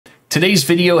Today's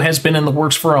video has been in the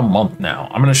works for a month now.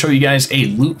 I'm going to show you guys a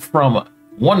loot from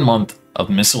 1 month of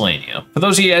Miscellania. For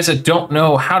those of you guys that don't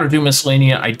know how to do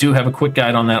Miscellania, I do have a quick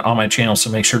guide on that on my channel, so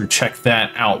make sure to check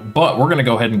that out. But we're going to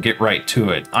go ahead and get right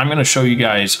to it. I'm going to show you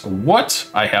guys what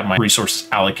I have my resources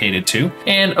allocated to.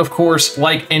 And of course,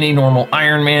 like any normal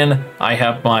Iron Man, I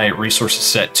have my resources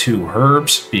set to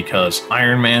herbs because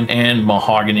Iron Man, and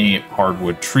mahogany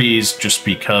hardwood trees, just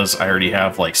because I already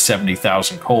have like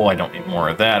 70,000 coal. I don't need more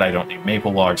of that. I don't need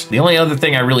maple logs. The only other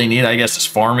thing I really need, I guess, is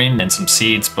farming and some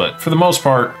seeds. But for the most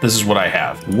part, this is what I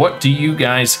have. What do you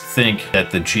guys think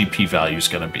that the GP value is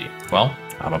going to be? Well,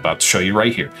 I'm about to show you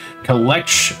right here.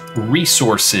 Collect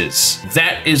resources.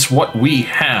 That is what we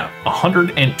have.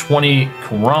 120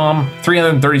 Karam,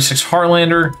 336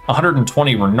 Harlander,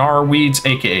 120 Renar weeds,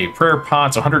 aka prayer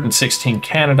pots, 116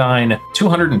 Canadyne,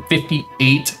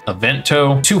 258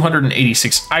 Avento,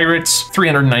 286 Irits,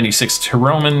 396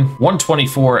 Tyroman,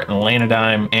 124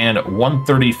 Lanodyme, and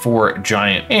 134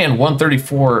 Giant, and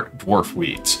 134 Dwarf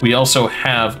weeds. We also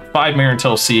have 5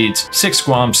 Marantel seeds, 6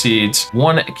 Guam seeds,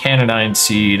 1 Canadyne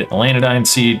seed, Lanodyne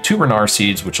seed, 2 Renar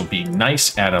seeds, which will be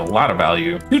nice, add a lot of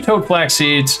value, 2 Toad Flax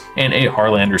seeds, and a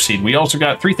Harlander seed. We also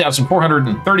got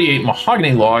 3,438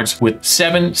 mahogany logs with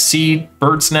 7 seed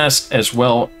bird's nests, as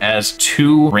well as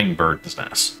 2 ring bird's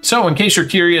nests. So in case you're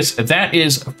curious, that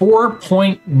is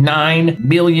 4.9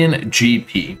 million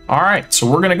GP. All right, so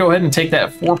we're going to go ahead and take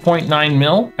that 4.9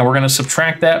 mil, and we're going to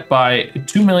subtract that by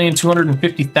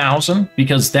 2,250,000,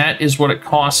 because that is what it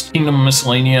costs Kingdom of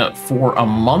Miscellania for a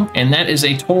month, and that is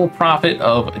a total profit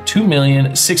of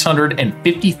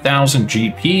 2,650,000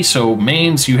 GP. So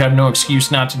mains, you have no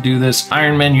excuse not to do this.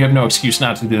 Iron Man, you have no excuse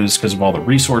not to do this because of all the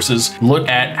resources. Look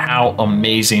at how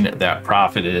amazing that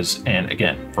profit is. And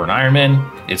again, for an Iron Man,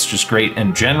 it's just great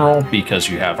in general because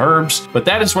you have herbs. But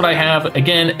that is what I have.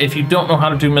 Again, if you don't know how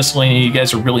to do Miscellania, you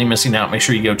guys are really missing out. Make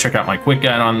sure you go check out my quick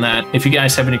guide on that. If you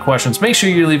guys have any questions, make sure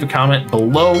you leave a comment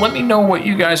below. Let me know what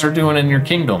you guys are doing in your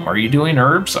kingdom. Are you doing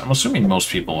herbs? I'm assuming most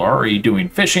people are. Are you doing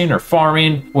fishing or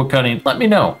farming, wood cutting? Let me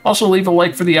know. Also leave a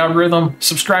like for the algorithm,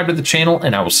 subscribe to the channel,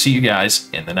 and I will see you guys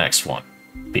in the next one.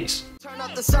 Peace. Turn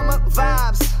up the summer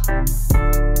vibes.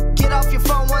 Get off your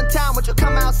phone one time, but you'll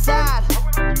come outside.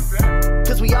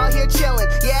 Cause we all here chilling.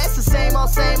 Yeah, it's the same old,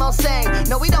 same old, same.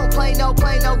 No, we don't play no